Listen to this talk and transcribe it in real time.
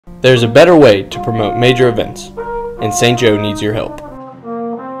There's a better way to promote major events, and St. Joe needs your help.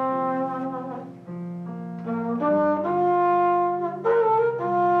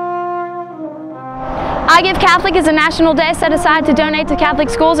 iGIVECATHOLIC is a national day set aside to donate to Catholic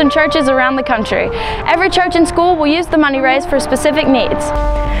schools and churches around the country. Every church and school will use the money raised for specific needs.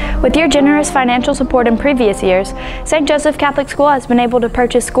 With your generous financial support in previous years, St. Joseph Catholic School has been able to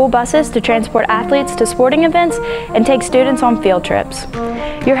purchase school buses to transport athletes to sporting events and take students on field trips.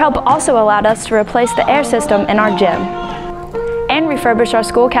 Your help also allowed us to replace the air system in our gym and refurbish our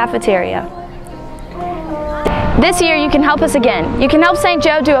school cafeteria. This year you can help us again. You can help St.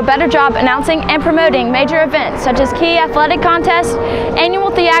 Joe do a better job announcing and promoting major events such as key athletic contests, annual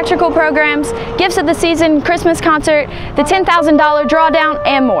theatrical programs, gifts of the season, Christmas concert, the $10,000 drawdown,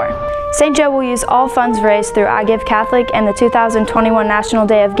 and more. St. Joe will use all funds raised through iGIVECATHOLIC and the 2021 National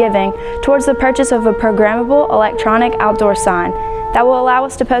Day of Giving towards the purchase of a programmable electronic outdoor sign that will allow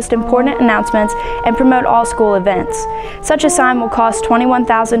us to post important announcements and promote all school events. Such a sign will cost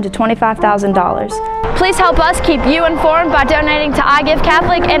 $21,000 to $25,000. Please help us keep you informed by donating to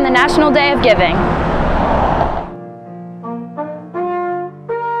iGIVECATHOLIC and the National Day of Giving.